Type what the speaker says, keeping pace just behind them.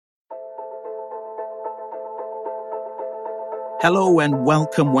Hello and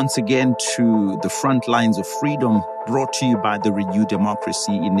welcome once again to the Front Lines of Freedom, brought to you by the Renew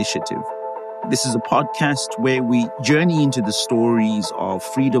Democracy Initiative. This is a podcast where we journey into the stories of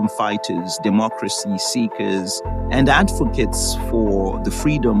freedom fighters, democracy seekers, and advocates for the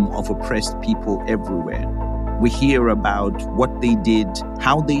freedom of oppressed people everywhere. We hear about what they did,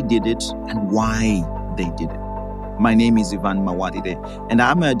 how they did it, and why they did it. My name is Ivan Mawadide, and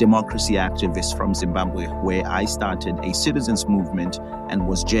I'm a democracy activist from Zimbabwe, where I started a citizens movement and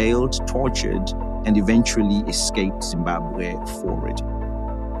was jailed, tortured, and eventually escaped Zimbabwe for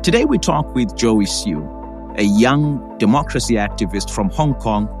it. Today we talk with Joey Siu, a young democracy activist from Hong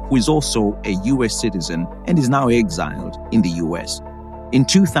Kong who is also a US citizen and is now exiled in the US. In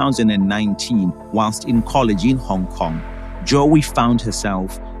 2019, whilst in college in Hong Kong, Joey found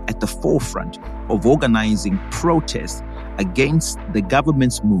herself at the forefront of organizing protests against the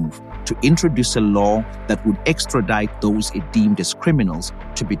government's move to introduce a law that would extradite those it deemed as criminals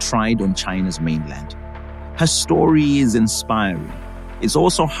to be tried on China's mainland. Her story is inspiring. It's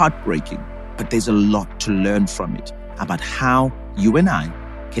also heartbreaking, but there's a lot to learn from it about how you and I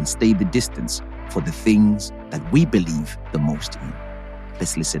can stay the distance for the things that we believe the most in.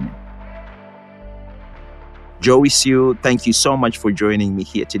 Let's listen in. Joey Siu, thank you so much for joining me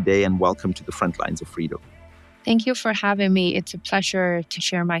here today and welcome to the Front Lines of Freedom. Thank you for having me. It's a pleasure to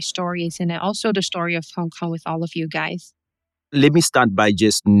share my stories and also the story of Hong Kong with all of you guys. Let me start by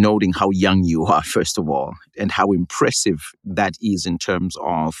just noting how young you are, first of all, and how impressive that is in terms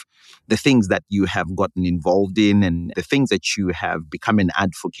of the things that you have gotten involved in and the things that you have become an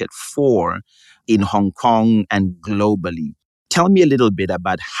advocate for in Hong Kong and globally. Tell me a little bit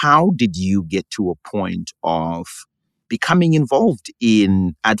about how did you get to a point of becoming involved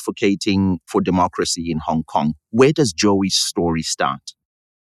in advocating for democracy in Hong Kong? Where does Joey's story start?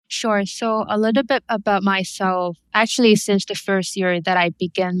 Sure. So a little bit about myself. Actually, since the first year that I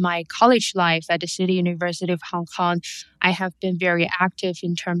began my college life at the City University of Hong Kong, I have been very active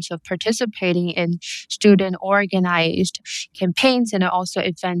in terms of participating in student-organized campaigns and also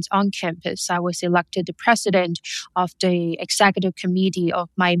events on campus. I was elected the president of the executive committee of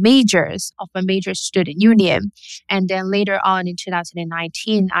my major student union. And then later on in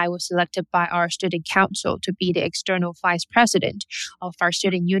 2019, I was elected by our student council to be the external vice president of our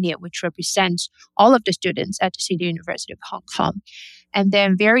student union, which represents all of the students at the City University of Hong Kong. And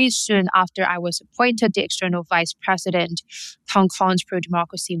then very soon after I was appointed the external vice president, Hong Kong's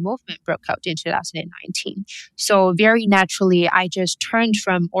pro-democracy movement broke out in 2019. So very naturally, I just turned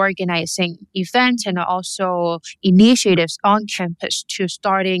from organizing events and also initiatives on campus to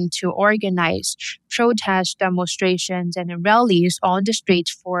starting to organize protests, demonstrations, and rallies on the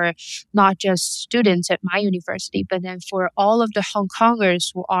streets for not just students at my university, but then for all of the Hong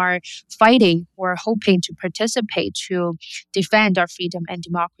Kongers who are fighting or hoping to participate to defend our freedom and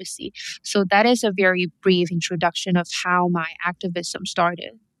democracy. So that is a very brief introduction of how my activism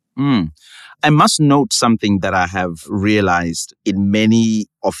started. I must note something that I have realized in many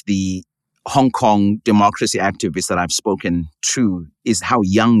of the Hong Kong democracy activists that I've spoken to is how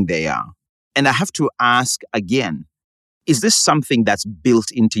young they are. And I have to ask again, is this something that's built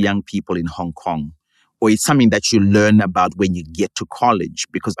into young people in Hong Kong? Or is it something that you learn about when you get to college?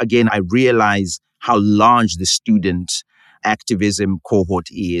 Because again, I realize how large the student activism cohort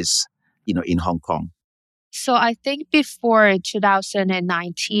is, in Hong Kong. So I think before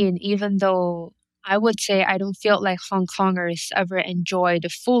 2019, even though I would say I don't feel like Hong Kongers ever enjoy the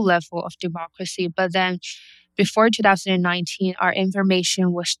full level of democracy, but then before 2019, our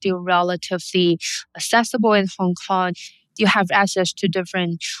information was still relatively accessible in Hong Kong. You have access to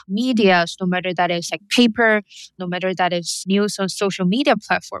different medias, no matter that is like paper, no matter that is news on social media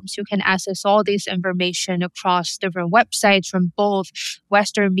platforms. You can access all this information across different websites from both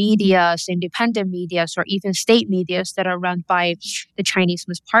Western medias, independent medias, or even state medias that are run by the Chinese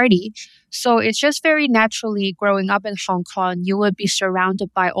Communist Party. So it's just very naturally growing up in Hong Kong, you would be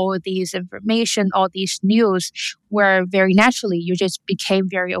surrounded by all of these information, all these news, where very naturally you just became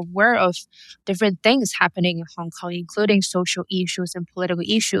very aware of different things happening in Hong Kong, including social issues and political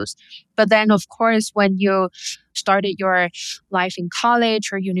issues. But then, of course, when you started your life in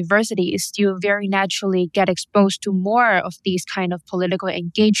college or universities, you very naturally get exposed to more of these kind of political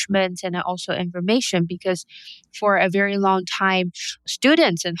engagements and also information, because for a very long time,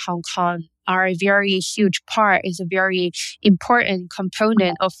 students in Hong Kong are a very huge part, is a very important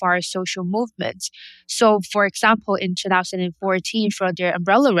component of our social movements. So, for example, in 2014, for the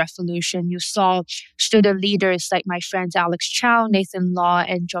Umbrella Revolution, you saw student leaders like my friends Alex Chow, Nathan Law,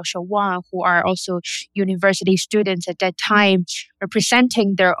 and Joshua Wong, who are also university students at that time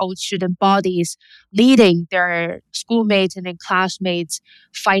representing their own student bodies, leading their schoolmates and then classmates,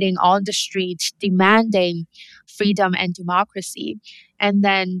 fighting on the streets, demanding freedom and democracy. And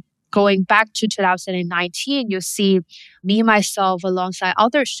then going back to 2019, you see me, myself, alongside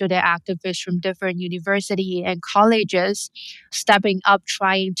other student activists from different universities and colleges, stepping up,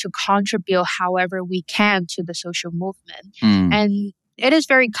 trying to contribute however we can to the social movement. And it is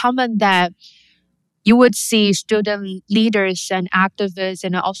very common that you would see student leaders and activists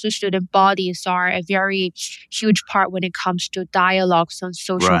and also student bodies are a very huge part when it comes to dialogues on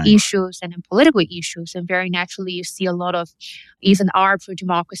social issues and political issues. And very naturally, you see a lot of even our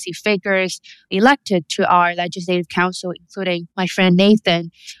pro-democracy figures elected to our legislative council, including my friend Nathan,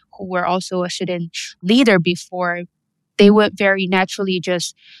 who were also a student leader before. They would very naturally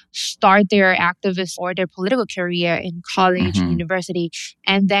just start their activist or their political career in college, university,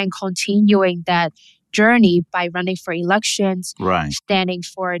 and then continuing that journey by running for elections, standing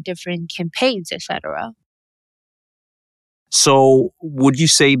for different campaigns, etc. So would you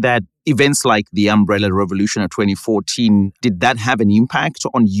say that events like the Umbrella Revolution of 2014, did that have an impact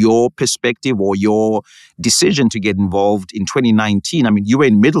on your perspective or your decision to get involved in 2019? I mean, you were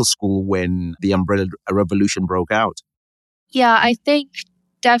in middle school when the Umbrella Revolution broke out. Yeah, I think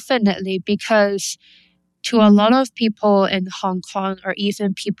definitely, because to a lot of people in Hong Kong or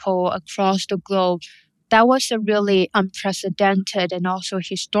even people across the globe, that was a really unprecedented and also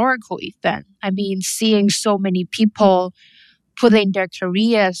historical event. I mean, seeing so many people putting their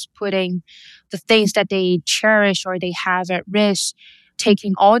careers, putting the things that they cherish or they have at risk,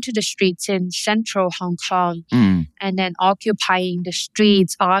 taking all to the streets in central Hong Kong, and then occupying the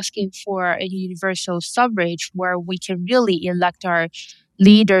streets, asking for a universal suffrage where we can really elect our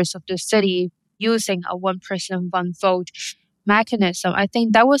leaders of the city using a one person, one vote mechanism. I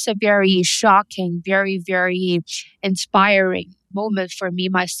think that was a very shocking, very, very inspiring moment for me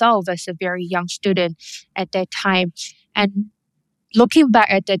myself as a very young student at that time. And looking back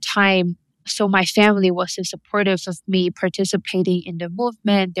at that time, so my family was so supportive of me participating in the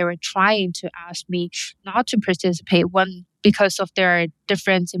movement. They were trying to ask me not to participate, one, because of their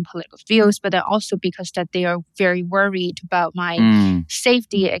difference in political views, but then also because that they are very worried about my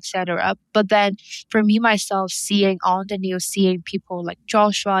safety, etc. But then for me myself, seeing on the news, seeing people like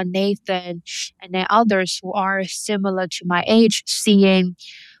Joshua, Nathan, and then others who are similar to my age, seeing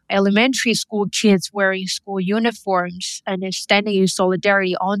elementary school kids wearing school uniforms and then standing in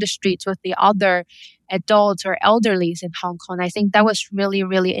solidarity on the streets with the other adults or elderlies in Hong Kong. I think that was really,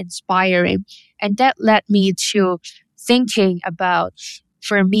 really inspiring. And that led me to thinking about,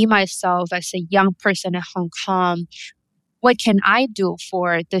 for me myself as a young person in Hong Kong, what can I do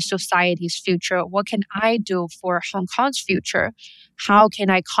for the society's future? What can I do for Hong Kong's future? How can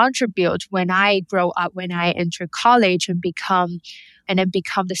I contribute when I grow up, when I enter college and become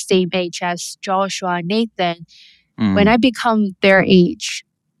the same age as Joshua and Nathan? When I become their age,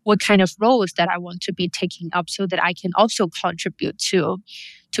 what kind of roles that I want to be taking up so that I can also contribute to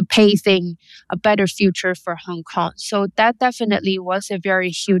paving a better future for Hong Kong. So that definitely was a very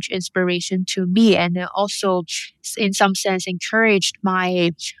huge inspiration to me, and it also in some sense encouraged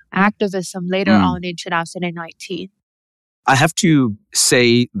my activism later on in 2019. I have to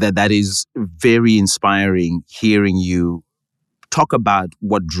say that is very inspiring hearing you talk about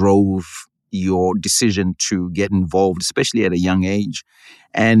what drove your decision to get involved, especially at a young age.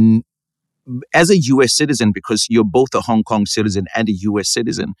 And as a US citizen, because you're both a Hong Kong citizen and a US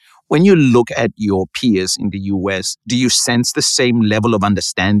citizen, when you look at your peers in the US, do you sense the same level of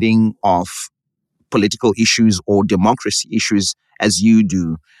understanding of political issues or democracy issues as you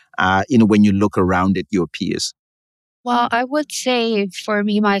do, when you look around at your peers? Well, I would say for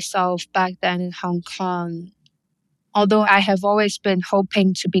me myself back then in Hong Kong, although I have always been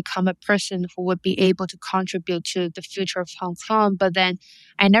hoping to become a person who would be able to contribute to the future of Hong Kong, but then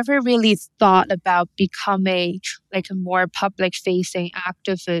I never really thought about becoming like a more public-facing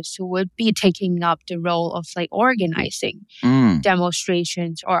activist who would be taking up the role of like organizing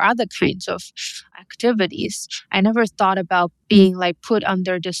demonstrations or other kinds of activities. I never thought about being like put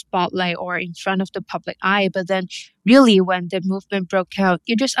under the spotlight or in front of the public eye, but then really when the movement broke out,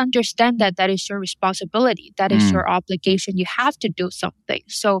 you just understand that that is your responsibility, that is your obligation, you have to do something.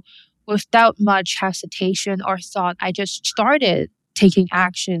 So without much hesitation or thought, I just started taking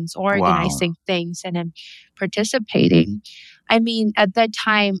actions, organizing things, and then participating. I mean, at that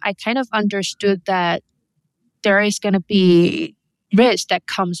time, I kind of understood that there is going to be risk that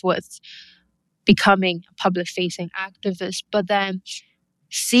comes with becoming a public-facing activist. But then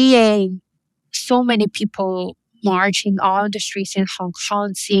seeing so many people marching on the streets in Hong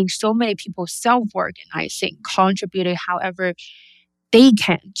Kong, seeing so many people self-organizing, contributing however they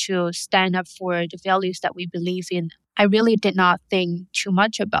can to stand up for the values that we believe in. I really did not think too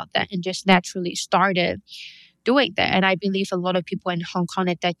much about that and just naturally started doing that. And I believe a lot of people in Hong Kong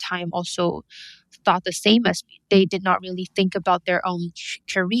at that time also thought the same as me. They did not really think about their own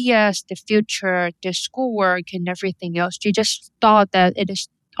careers, the future, their schoolwork, and everything else. They just thought that it is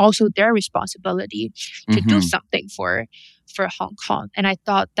also their responsibility to do something for Hong Kong. And I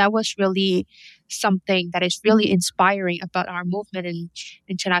thought that was really something that is really inspiring about our movement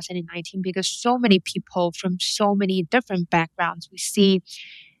in 2019, because so many people from so many different backgrounds, we see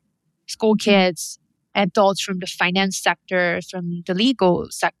school kids, adults from the finance sector, from the legal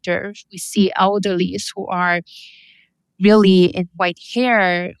sector. We see elderlies who are really in white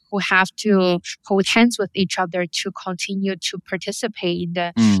hair, who have to hold hands with each other to continue to participate in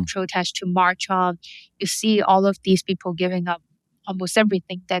the protest, to march on. You see all of these people giving up almost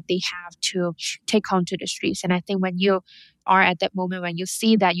everything that they have to take onto the streets. And I think when you are at that moment, when you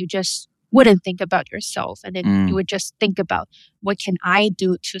see that, you just wouldn't think about yourself. And then you would just think about, what can I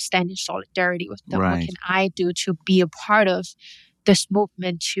do to stand in solidarity with them? Right. What can I do to be a part of this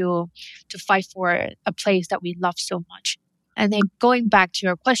movement, to fight for a place that we love so much? And then going back to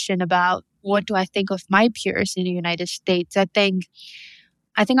your question about what do I think of my peers in the United States, I think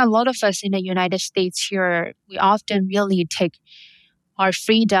a lot of us in the United States here, we often really take our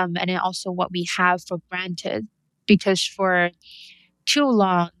freedom and then also what we have for granted, because for too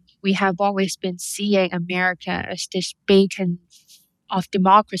long, we have always been seeing America as this beacon of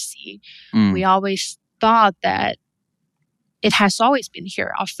democracy. We always thought that it has always been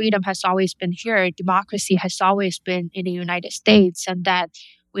here. Our freedom has always been here. Democracy has always been in the United States, and that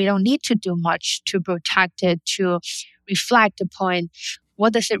we don't need to do much to protect it, to reflect upon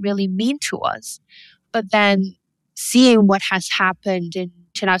what does it really mean to us. But then seeing what has happened in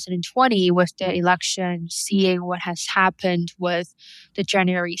 2020 with the election, seeing what has happened with the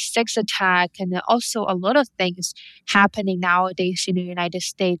January 6th attack, and then also a lot of things happening nowadays in the United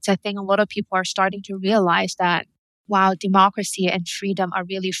States, I think a lot of people are starting to realize that, wow, democracy and freedom are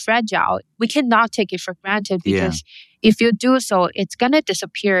really fragile. We cannot take it for granted, because if you do so, it's going to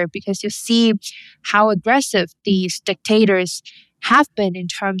disappear, because you see how aggressive these dictators have been in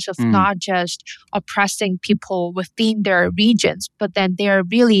terms of not just oppressing people within their regions, but then they are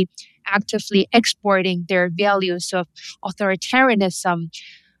really actively exporting their values of authoritarianism,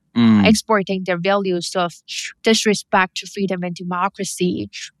 exporting their values of disrespect to freedom and democracy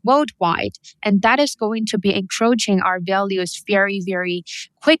worldwide. And that is going to be encroaching our values very, very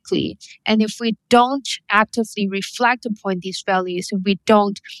quickly. And if we don't actively reflect upon these values, if we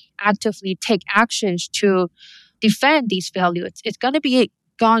don't actively take actions to defend these values, it's going to be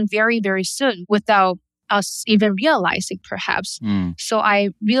gone very, very soon without us even realizing, perhaps. So I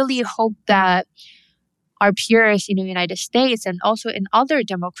really hope that our peers in the United States and also in other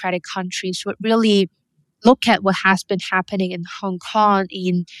democratic countries would really look at what has been happening in Hong Kong,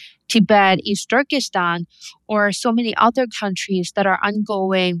 in Tibet, East Turkestan, or so many other countries that are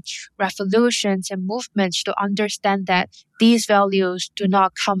ongoing revolutions and movements, to understand that these values do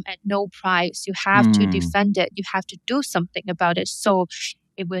not come at no price. You have to defend it. You have to do something about it, so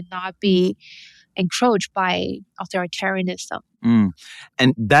it will not be encroached by authoritarianism.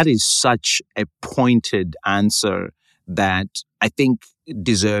 And that is such a pointed answer that I think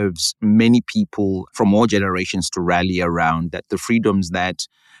deserves many people from all generations to rally around, that the freedoms that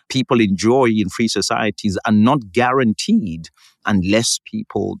people enjoy in free societies are not guaranteed unless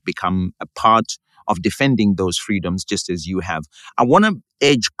people become a part of defending those freedoms, just as you have. I want to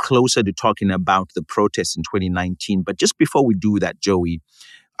edge closer to talking about the protests in 2019. But just before we do that, Joey,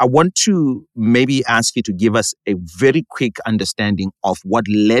 I want to maybe ask you to give us a very quick understanding of what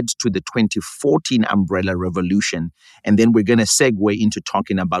led to the 2014 Umbrella Revolution. And then we're going to segue into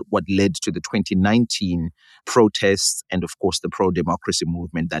talking about what led to the 2019 protests and, of course, the pro-democracy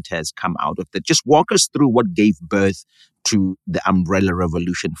movement that has come out of that. Just walk us through what gave birth to the Umbrella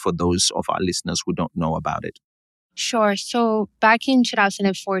Revolution for those of our listeners who don't know about it. Sure. So back in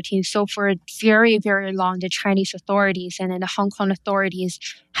 2014, so for very, very long, the Chinese authorities and then the Hong Kong authorities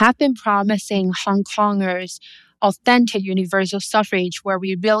have been promising Hong Kongers authentic universal suffrage, where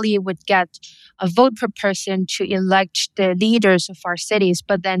we really would get a vote per person to elect the leaders of our cities.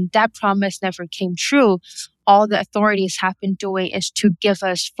 But then that promise never came true. All the authorities have been doing is to give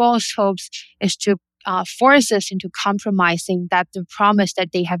us false hopes, is to force us into compromising the promise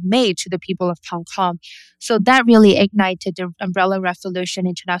that they have made to the people of Hong Kong. So that really ignited the Umbrella Revolution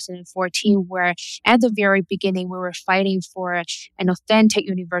in 2014, where at the very beginning, we were fighting for an authentic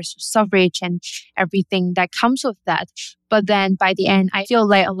universal suffrage and everything that comes with that. But then by the end, I feel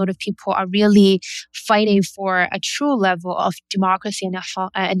like a lot of people are really fighting for a true level of democracy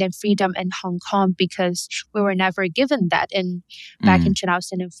and then freedom in Hong Kong, because we were never given that back in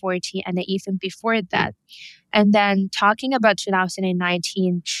 2014 and then even before that. And then talking about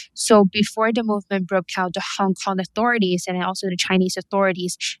 2019, so before the movement broke out, the Hong Kong authorities and also the Chinese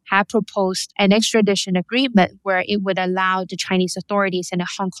authorities had proposed an extradition agreement where it would allow the Chinese authorities and the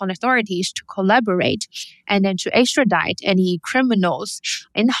Hong Kong authorities to collaborate and then to extradite any criminals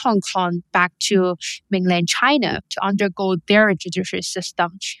in Hong Kong back to mainland China to undergo their judicial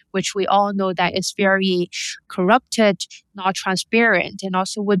system, which we all know that is very corrupted, not transparent, and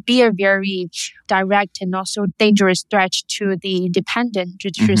also would be a very direct and also dangerous threat to the independent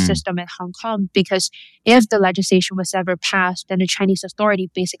judicial system in Hong Kong. Because if the legislation was ever passed, then the Chinese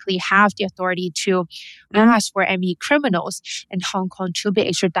authority basically have the authority to ask for any criminals in Hong Kong to be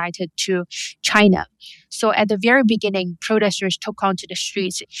extradited to China. So at the very beginning, protesters took onto the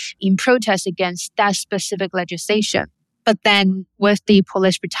streets in protest against that specific legislation. But then with the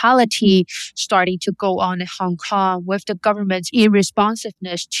police brutality starting to go on in Hong Kong, with the government's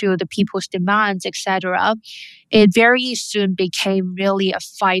irresponsiveness to the people's demands, etc., it very soon became really a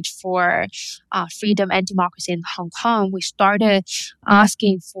fight for freedom and democracy in Hong Kong. We started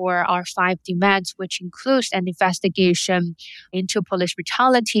asking for our 5 demands, which includes an investigation into police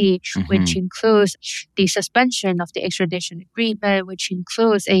brutality, which includes the suspension of the extradition agreement, which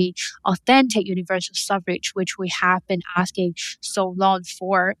includes a authentic universal suffrage, which we have been asking so long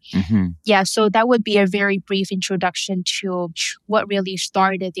for. Yeah, so that would be a very brief introduction to what really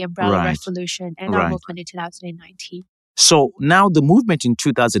started the Umbrella Revolution and our movement in 2019. So now the movement in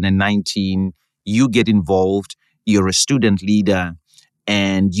 2019, you get involved, you're a student leader,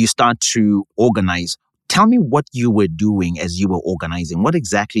 and you start to organize. Tell me what you were doing as you were organizing. What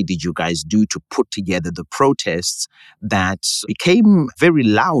exactly did you guys do to put together the protests that became very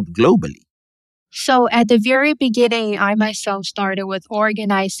loud globally? So at the very beginning, I myself started with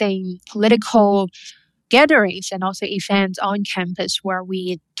organizing political gatherings and also events on campus where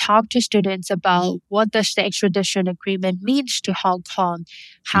we talk to students about what does the extradition agreement means to Hong Kong,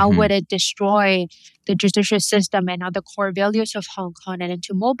 how would it destroy the judicial system and other core values of Hong Kong, and then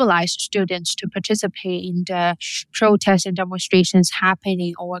to mobilize students to participate in the protests and demonstrations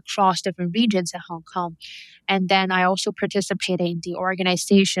happening all across different regions in Hong Kong. And then I also participated in the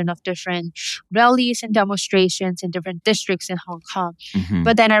organization of different rallies and demonstrations in different districts in Hong Kong.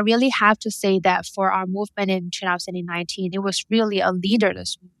 But then I really have to say that for our movement in 2019, it was really a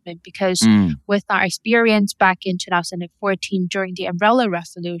leaderless movement because with our experience back in 2014 during the Umbrella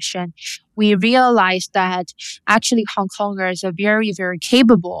Revolution, we realized that actually Hong Kongers are very, very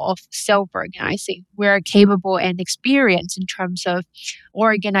capable of self-organizing. We're capable and experienced in terms of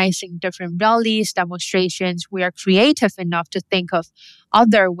organizing different rallies, demonstrations. We are creative enough to think of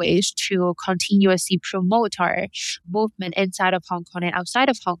other ways to continuously promote our movement inside of Hong Kong and outside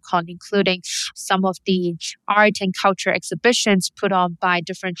of Hong Kong, including some of the art and culture exhibitions put on by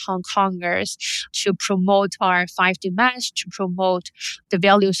different Hong Kongers to promote our 5 demands, to promote the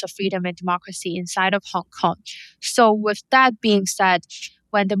values of freedom and democracy inside of Hong Kong. So with that being said,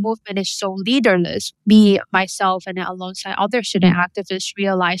 when the movement is so leaderless, me, myself, and alongside other student activists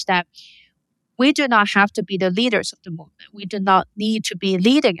realized that we do not have to be the leaders of the movement. We do not need to be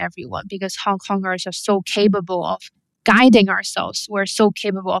leading everyone because Hong Kongers are so capable of guiding ourselves. We're so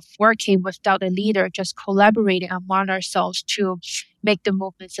capable of working without a leader, just collaborating among ourselves to make the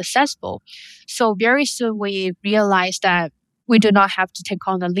movement successful. So very soon we realized that we do not have to take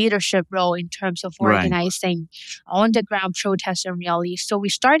on a leadership role in terms of organizing on-the-ground protests and rallies. So we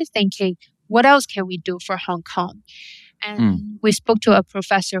started thinking, what else can we do for Hong Kong? And we spoke to a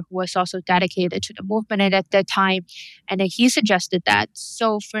professor who was also dedicated to the movement at that time. And then he suggested that.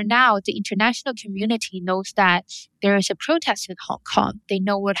 So for now, the international community knows that there is a protest in Hong Kong. They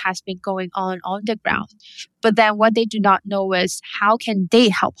know what has been going on the ground. But then what they do not know is how can they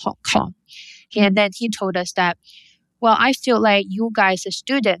help Hong Kong? And then he told us that, well, I feel like you guys as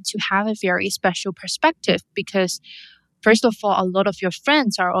students, you have a very special perspective because first of all, a lot of your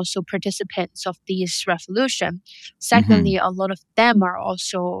friends are also participants of this revolution. Secondly, a lot of them are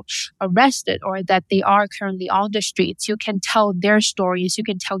also arrested or that they are currently on the streets. You can tell their stories. You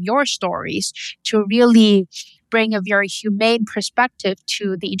can tell your stories to really bring a very humane perspective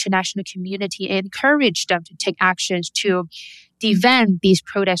to the international community and encourage them to take actions to defend these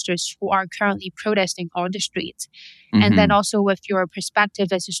protesters who are currently protesting on the streets. And then also with your perspective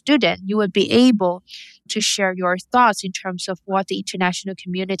as a student, you would be able to share your thoughts in terms of what the international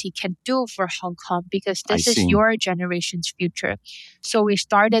community can do for Hong Kong, because this is your generation's future. So we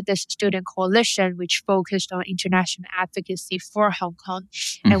started this student coalition, which focused on international advocacy for Hong Kong.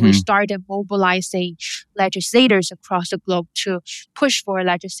 And we started mobilizing legislators across the globe to push for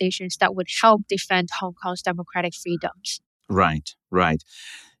legislations that would help defend Hong Kong's democratic freedoms. Right, right.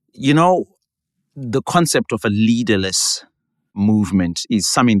 You know, the concept of a leaderless movement is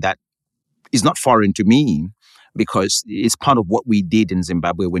something that is not foreign to me, because it's part of what we did in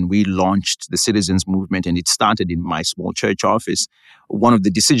Zimbabwe when we launched the citizens movement, and it started in my small church office. One of the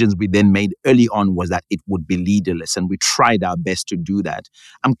decisions we then made early on was that it would be leaderless, and we tried our best to do that.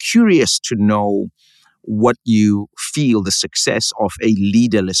 I'm curious to know what you feel the success of a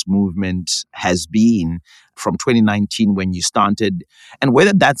leaderless movement has been from 2019 when you started, and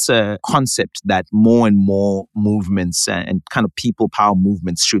whether that's a concept that more and more movements and kind of people power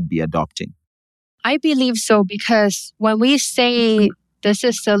movements should be adopting. I believe so, because when we say this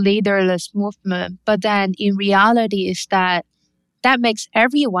is a leaderless movement, but then in reality is that makes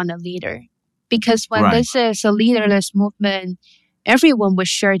everyone a leader. Because when this is a leaderless movement, everyone would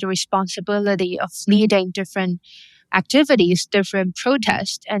share the responsibility of leading different activities, different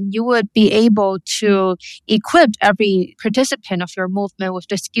protests, and you would be able to equip every participant of your movement with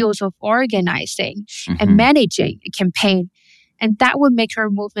the skills of organizing and managing a campaign. And that would make your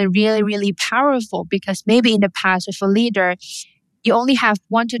movement really, really powerful, because maybe in the past with a leader, you only have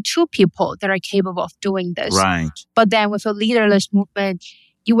 1 to 2 people that are capable of doing this. Right. But then with a leaderless movement,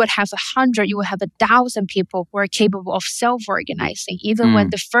 you would have 100, you would have 1,000 people who are capable of self-organizing. Even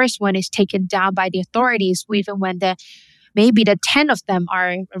when the first one is taken down by the authorities, even when maybe the 10 of them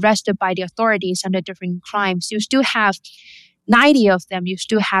are arrested by the authorities under different crimes, you still have 90 of them. You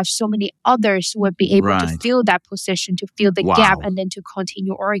still have so many others who would be able to fill that position, to fill the gap, and then to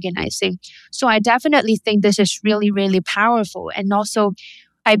continue organizing. So I definitely think this is really, really powerful. And also,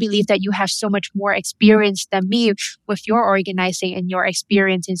 I believe that you have so much more experience than me with your organizing and your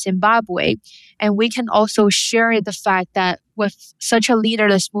experience in Zimbabwe. And we can also share the fact that with such a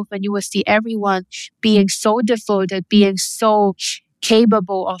leaderless movement, you will see everyone being so devoted, being so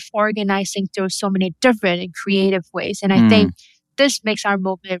capable of organizing through so many different and creative ways. And I think this makes our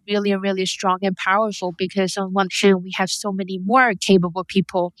movement really, really strong and powerful, because on one hand, we have so many more capable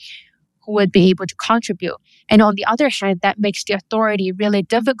people who would be able to contribute. And on the other hand, that makes the authority really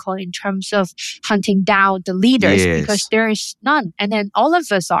difficult in terms of hunting down the leaders, because there is none. And then all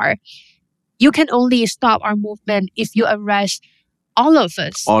of us are. You can only stop our movement if you arrest all of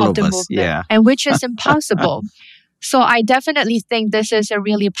us of the movement, and which is impossible. So I definitely think this is a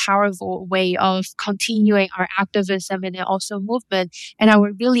really powerful way of continuing our activism and also movement. And I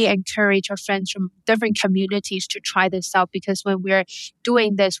would really encourage our friends from different communities to try this out, because when we're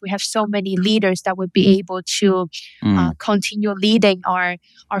doing this, we have so many leaders that would be able to continue leading our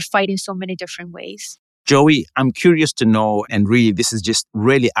fight in so many different ways. Joey, I'm curious to know, and really this is just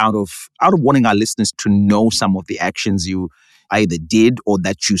really out of wanting our listeners to know some of the actions you either did or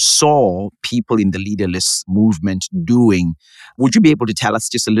that you saw people in the leaderless movement doing. Would you be able to tell us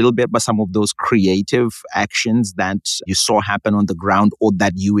just a little bit about some of those creative actions that you saw happen on the ground or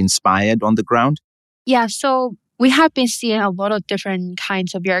that you inspired on the ground? Yeah, so we have been seeing a lot of different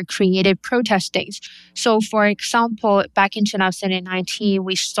kinds of your creative protestings. So for example, back in 2019,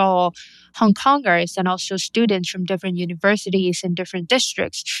 we saw Hong Kongers and also students from different universities and different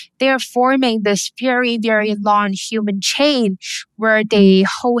districts. They are forming this very, very long human chain where they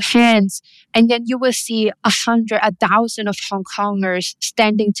hold hands. And then you will see 100, 1,000 of Hong Kongers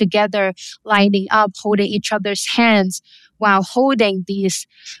standing together, lining up, holding each other's hands, while holding these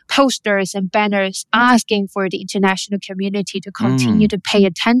posters and banners asking for the international community to continue to pay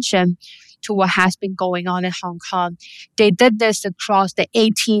attention to what has been going on in Hong Kong. They did this across the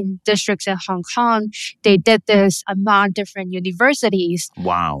 18 districts in Hong Kong. They did this among different universities.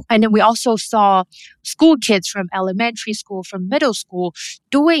 Wow. And then we also saw school kids from elementary school, from middle school,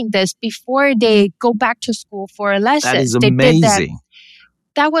 doing this before they go back to school for a lesson. That is amazing.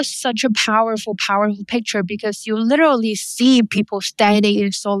 That was such a powerful, powerful picture, because you literally see people standing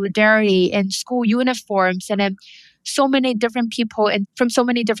in solidarity in school uniforms, and then so many different people and from so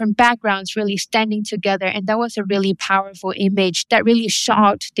many different backgrounds really standing together. And that was a really powerful image that really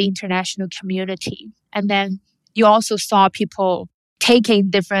shocked the international community. And then you also saw people taking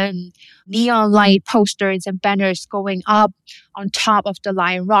different neon light posters and banners going up on top of the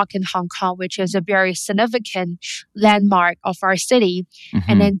Lion Rock in Hong Kong, which is a very significant landmark of our city.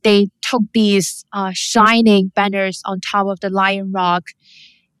 And then they took these shining banners on top of the Lion Rock,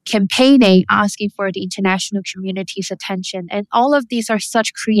 campaigning, asking for the international community's attention. And all of these are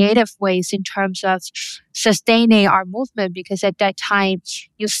such creative ways in terms of sustaining our movement, because at that time,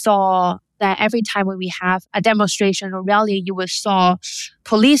 you saw that every time when we have a demonstration or rally, you will saw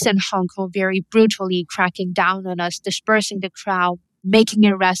police in Hong Kong very brutally cracking down on us, dispersing the crowd, making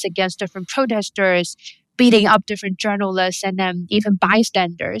arrests against different protesters, beating up different journalists, and then even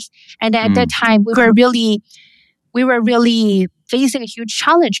bystanders. And at that time, we were really facing a huge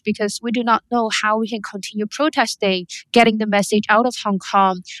challenge, because we do not know how we can continue protesting, getting the message out of Hong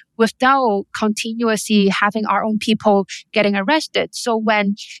Kong without continuously having our own people getting arrested. So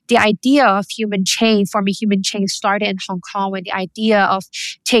when the idea of forming human chain started in Hong Kong, when the idea of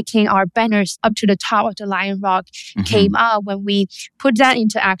taking our banners up to the top of the Lion Rock came up, when we put that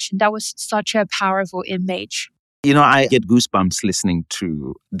into action, that was such a powerful image. You know, I get goosebumps listening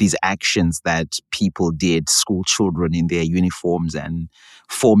to these actions that people did, school children in their uniforms and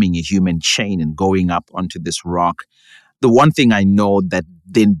forming a human chain and going up onto this rock. The one thing I know that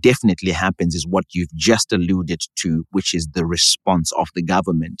then definitely happens is what you've just alluded to, which is the response of the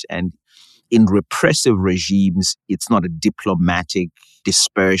government. And in repressive regimes, it's not a diplomatic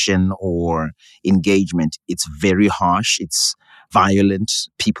dispersion or engagement. It's very harsh. It's violent.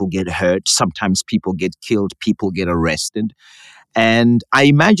 People get hurt. Sometimes people get killed. People get arrested. And I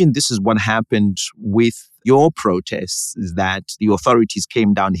imagine this is what happened with your protests, is that the authorities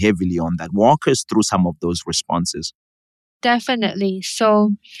came down heavily on that. Walk us through some of those responses. Definitely.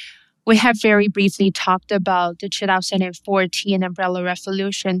 So we have very briefly talked about the 2014 Umbrella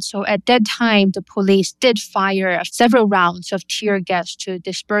Revolution. So at that time, the police did fire several rounds of tear gas to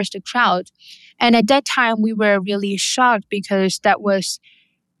disperse the crowd. And at that time, we were really shocked, because that was,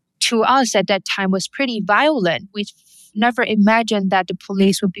 to us at that time, was pretty violent. We never imagined that the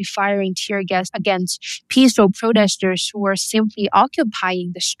police would be firing tear gas against peaceful protesters who were simply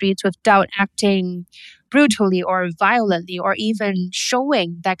occupying the streets without acting brutally or violently or even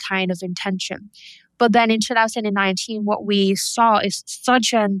showing that kind of intention. But then in 2019, what we saw is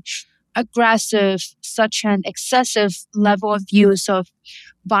such an aggressive, such an excessive level of use of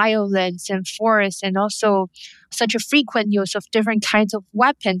violence and force, and also such a frequent use of different kinds of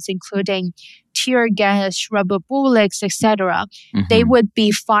weapons, including tear gas, rubber bullets, etc. They would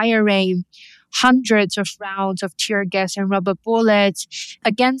be firing hundreds of rounds of tear gas and rubber bullets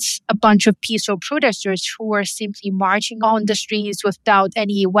against a bunch of peaceful protesters who were simply marching on the streets without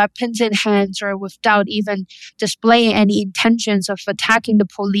any weapons in hands or without even displaying any intentions of attacking the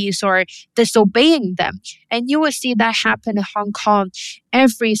police or disobeying them. And you will see that happen in Hong Kong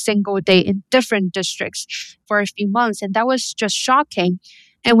every single day in different districts for a few months. And that was just shocking.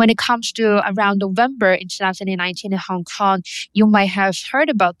 And when it comes to around November in 2019 in Hong Kong, you might have heard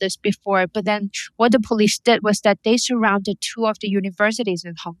about this before, but then what the police did was that they surrounded two of the universities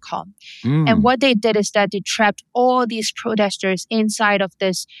in Hong Kong. And what they did is that they trapped all these protesters inside of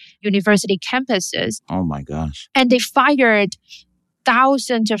this university campuses. Oh my gosh. And they fired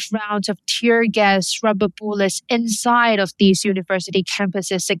thousands of rounds of tear gas, rubber bullets inside of these university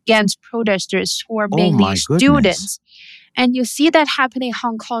campuses against protesters who are mainly students. And you see that happening in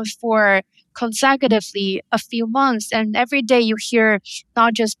Hong Kong for consecutively a few months. And every day you hear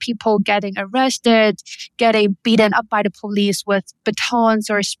not just people getting arrested, getting beaten up by the police with batons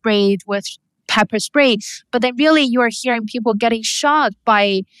or sprayed with pepper spray, but then really you are hearing people getting shot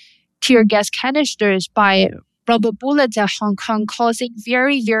by tear gas canisters, by rubber bullets at Hong Kong, causing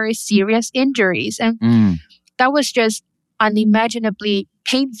very, very serious injuries. And that was just unimaginably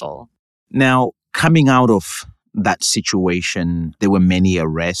painful. Now, coming out of that situation, there were many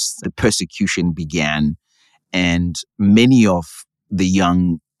arrests, the persecution began, and many of the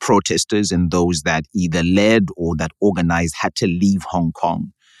young protesters and those that either led or that organized had to leave Hong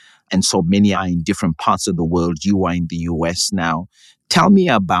Kong. And so many are in different parts of the world. You are in the US now. Tell me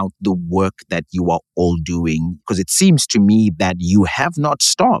about the work that you are all doing, because it seems to me that you have not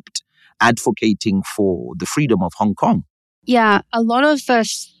stopped advocating for the freedom of Hong Kong. Yeah, a lot of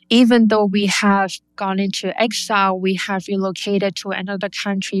us, even though we have gone into exile, we have relocated to another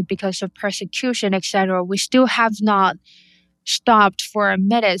country because of persecution, etc., we still have not stopped for a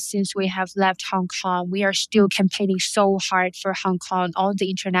minute since we have left Hong Kong. We are still campaigning so hard for Hong Kong on the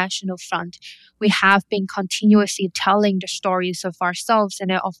international front. We have been continuously telling the stories of ourselves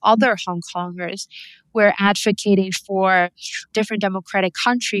and of other Hong Kongers. We're advocating for different democratic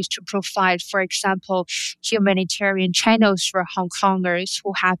countries to provide, for example, humanitarian channels for Hong Kongers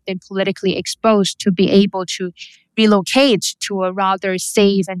who have been politically exposed to be able to relocate to a rather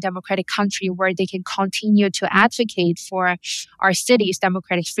safe and democratic country where they can continue to advocate for our city's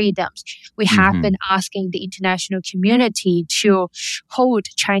democratic freedoms. We have been asking the international community to hold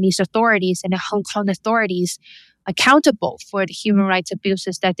Chinese authorities and the Hong Kong authorities accountable for the human rights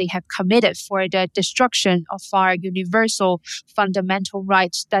abuses that they have committed, for the destruction of our universal fundamental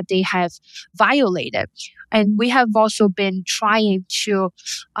rights that they have violated. And we have also been trying to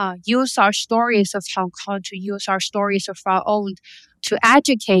use our stories of Hong Kong, to use our stories of our own, to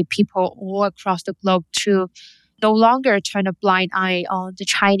educate people all across the globe to no longer turn a blind eye on the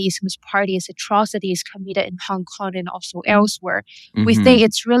Chinese Communist Party's atrocities committed in Hong Kong and also elsewhere. We think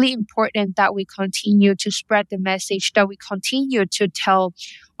it's really important that we continue to spread the message, that we continue to tell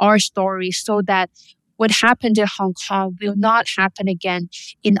our stories so that what happened in Hong Kong will not happen again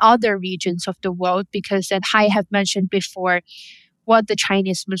in other regions of the world, because as I have mentioned before, what the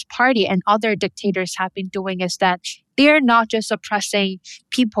Chinese Communist Party and other dictators have been doing is that they're not just oppressing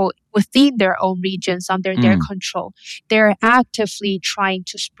people within their own regions under their control. They're actively trying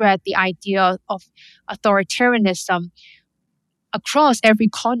to spread the idea of authoritarianism across every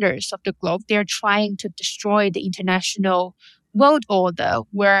corners of the globe. They're trying to destroy the international world order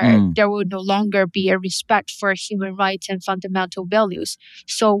where there will no longer be a respect for human rights and fundamental values.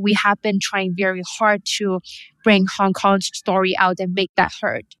 So we have been trying very hard to bring Hong Kong's story out and make that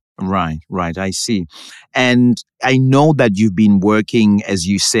heard. Right. I see. And I know that you've been working, as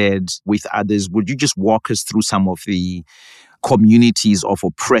you said, with others. Would you just walk us through some of the communities of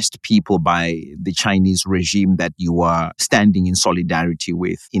oppressed people by the Chinese regime that you are standing in solidarity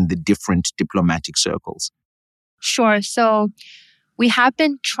with in the different diplomatic circles? Sure. So we have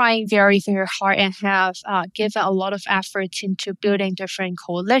been trying very, very hard and have given a lot of efforts into building different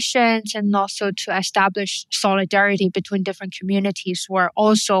coalitions and also to establish solidarity between different communities who are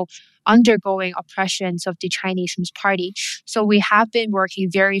also undergoing oppressions of the Chinese Communist Party. So we have been working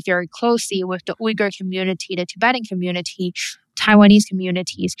very, very closely with the Uyghur community, the Tibetan community, Taiwanese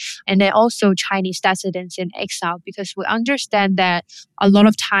communities, and then also Chinese dissidents in exile, because we understand that a lot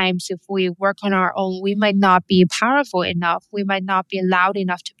of times if we work on our own, we might not be powerful enough, we might not be loud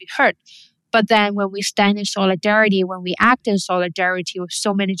enough to be heard. But then when we stand in solidarity, when we act in solidarity with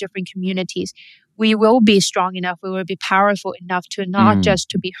so many different communities, we will be strong enough, we will be powerful enough to not just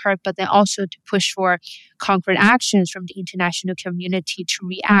to be heard, but then also to push for concrete actions from the international community to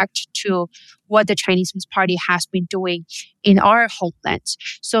react to what the Chinese Communist Party has been doing in our homelands.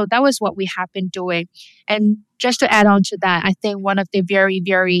 So that was what we have been doing. And just to add on to that, I think one of the very,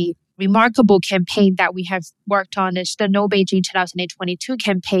 very remarkable campaign that we have worked on is the No Beijing 2022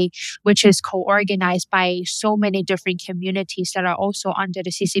 campaign, which is co-organized by so many different communities that are also under the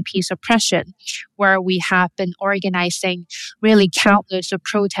CCP's oppression, where we have been organizing really countless of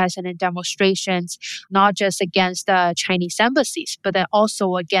protests and demonstrations, not just against the Chinese embassies, but then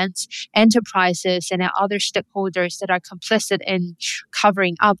also against enterprises and other stakeholders that are complicit in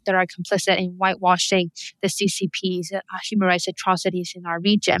covering up, that are complicit in whitewashing the CCP's human rights atrocities in our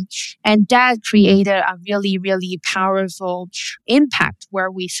region. And that created a really, really powerful impact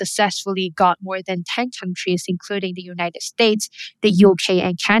where we successfully got more than 10 countries, including the United States, the UK,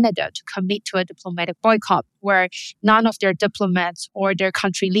 and Canada, to commit to a diplomatic boycott, where none of their diplomats or their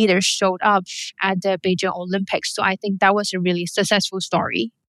country leaders showed up at the Beijing Olympics. So I think that was a really successful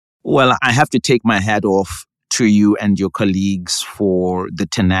story. Well, I have to take my hat off to you and your colleagues for the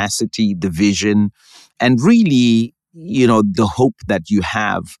tenacity, the vision, and really, the hope that you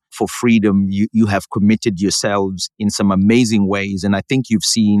have for freedom. You have committed yourselves in some amazing ways, and I think you've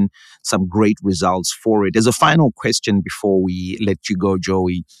seen some great results for it. As a final question before we let you go,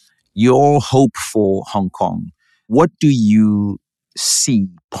 Joey, your hope for Hong Kong, what do you see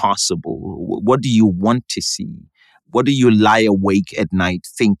possible? What do you want to see? What do you lie awake at night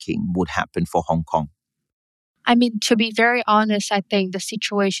thinking would happen for Hong Kong? I mean, to be very honest, I think the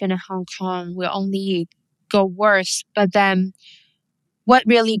situation in Hong Kong will only go worse. But then what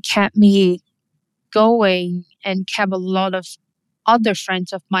really kept me going and kept a lot of other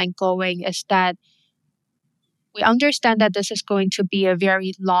friends of mine going is that we understand that this is going to be a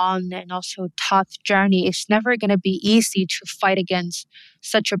very long and also tough journey. It's never going to be easy to fight against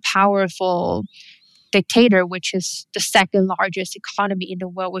such a powerful dictator, which is the second largest economy in the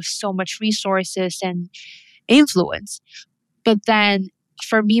world with so much resources and influence. But then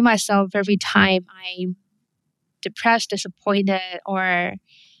for me, myself, every time I'm depressed, disappointed, or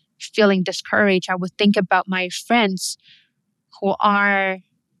feeling discouraged, I would think about my friends who are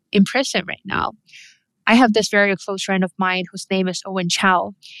in prison right now. I have this very close friend of mine whose name is Owen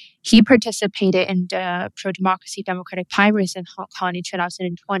Chow. He participated in the pro-democracy Democratic primaries in Hong Kong in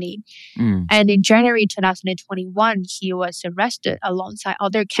 2020. And in January 2021, he was arrested alongside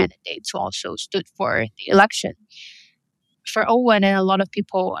other candidates who also stood for the election. For Owen and a lot of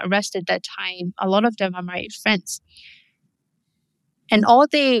people arrested that time, a lot of them are my friends. And all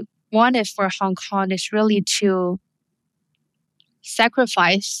they wanted for Hong Kong is really to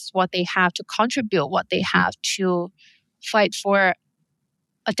sacrifice what they have, to contribute what they have to fight for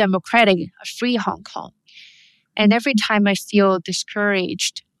a democratic, a free Hong Kong. And every time I feel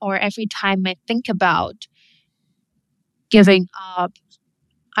discouraged or every time I think about giving up,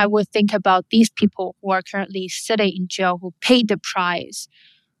 I would think about these people who are currently sitting in jail who paid the price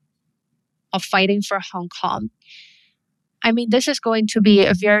of fighting for Hong Kong. I mean, this is going to be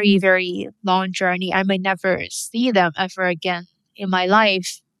a very, very long journey. I may never see them ever again in my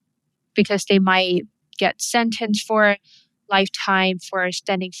life because they might get sentenced for lifetime for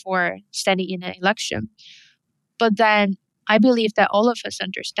standing in an election. But then I believe that all of us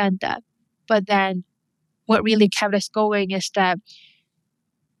understand that. But then what really kept us going is that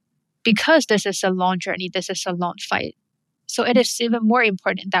because this is a long journey, this is a long fight. So it is even more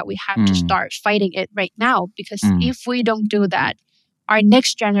important that we have to start fighting it right now, because if we don't do that, our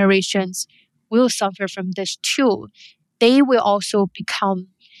next generations will suffer from this too. They will also become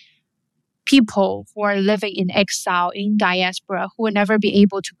people who are living in exile, in diaspora, who will never be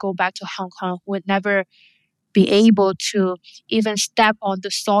able to go back to Hong Kong, who would never be able to even step on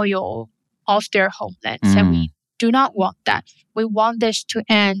the soil of their homelands. And we do not want that. We want this to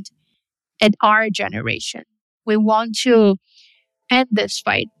end at our generation. We want to end this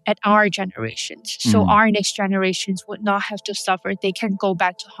fight at our generations. So our next generations would not have to suffer. They can go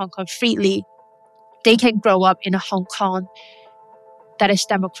back to Hong Kong freely. They can grow up in a Hong Kong that is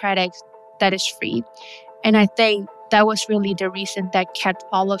democratic, that is free. And I think that was really the reason that kept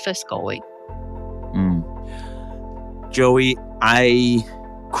all of us going. Joey, I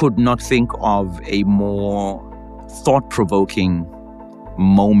could not think of a more thought-provoking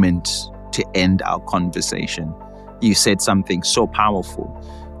moment to end our conversation. You said something so powerful,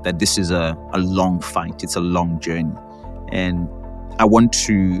 that this is a long fight. It's a long journey. And I want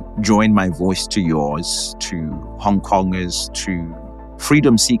to join my voice to yours, to Hong Kongers, to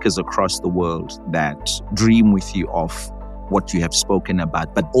freedom seekers across the world that dream with you of what you have spoken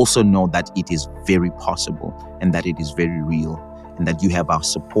about, but also know that it is very possible and that it is very real and that you have our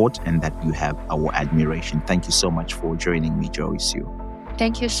support and that you have our admiration. Thank you so much for joining me, Joey Siu.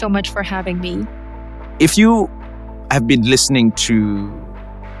 Thank you so much for having me. If you have been listening to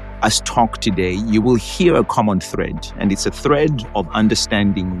us talk today, you will hear a common thread, and it's a thread of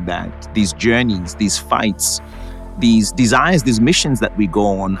understanding that these journeys, these fights, these desires, these missions that we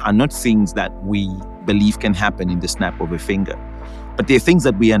go on are not things that we believe can happen in the snap of a finger. But they're things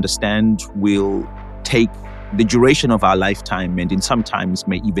that we understand will take the duration of our lifetime and in some times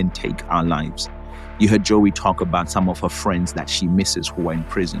may even take our lives. You heard Joey talk about some of her friends that she misses who are in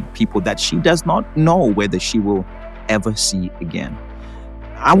prison, people that she does not know whether she will ever see again.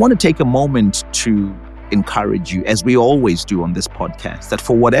 I want to take a moment to encourage you, as we always do on this podcast, that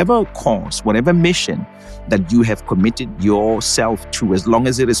for whatever cause, whatever mission that you have committed yourself to, as long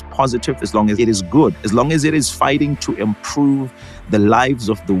as it is positive, as long as it is good, as long as it is fighting to improve the lives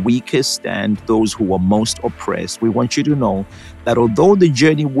of the weakest and those who are most oppressed, we want you to know that although the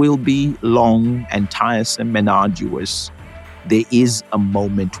journey will be long and tiresome and arduous, there is a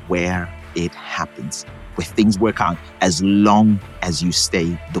moment where it happens, where things work out, as long as you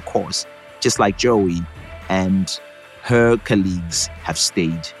stay the course. Just like Joey and her colleagues have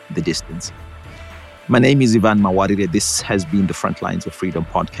stayed the distance. My name is Ivan Mawarire. This has been the Frontlines of Freedom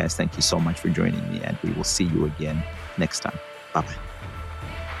podcast. Thank you so much for joining me, and we will see you again next time. Bye-bye.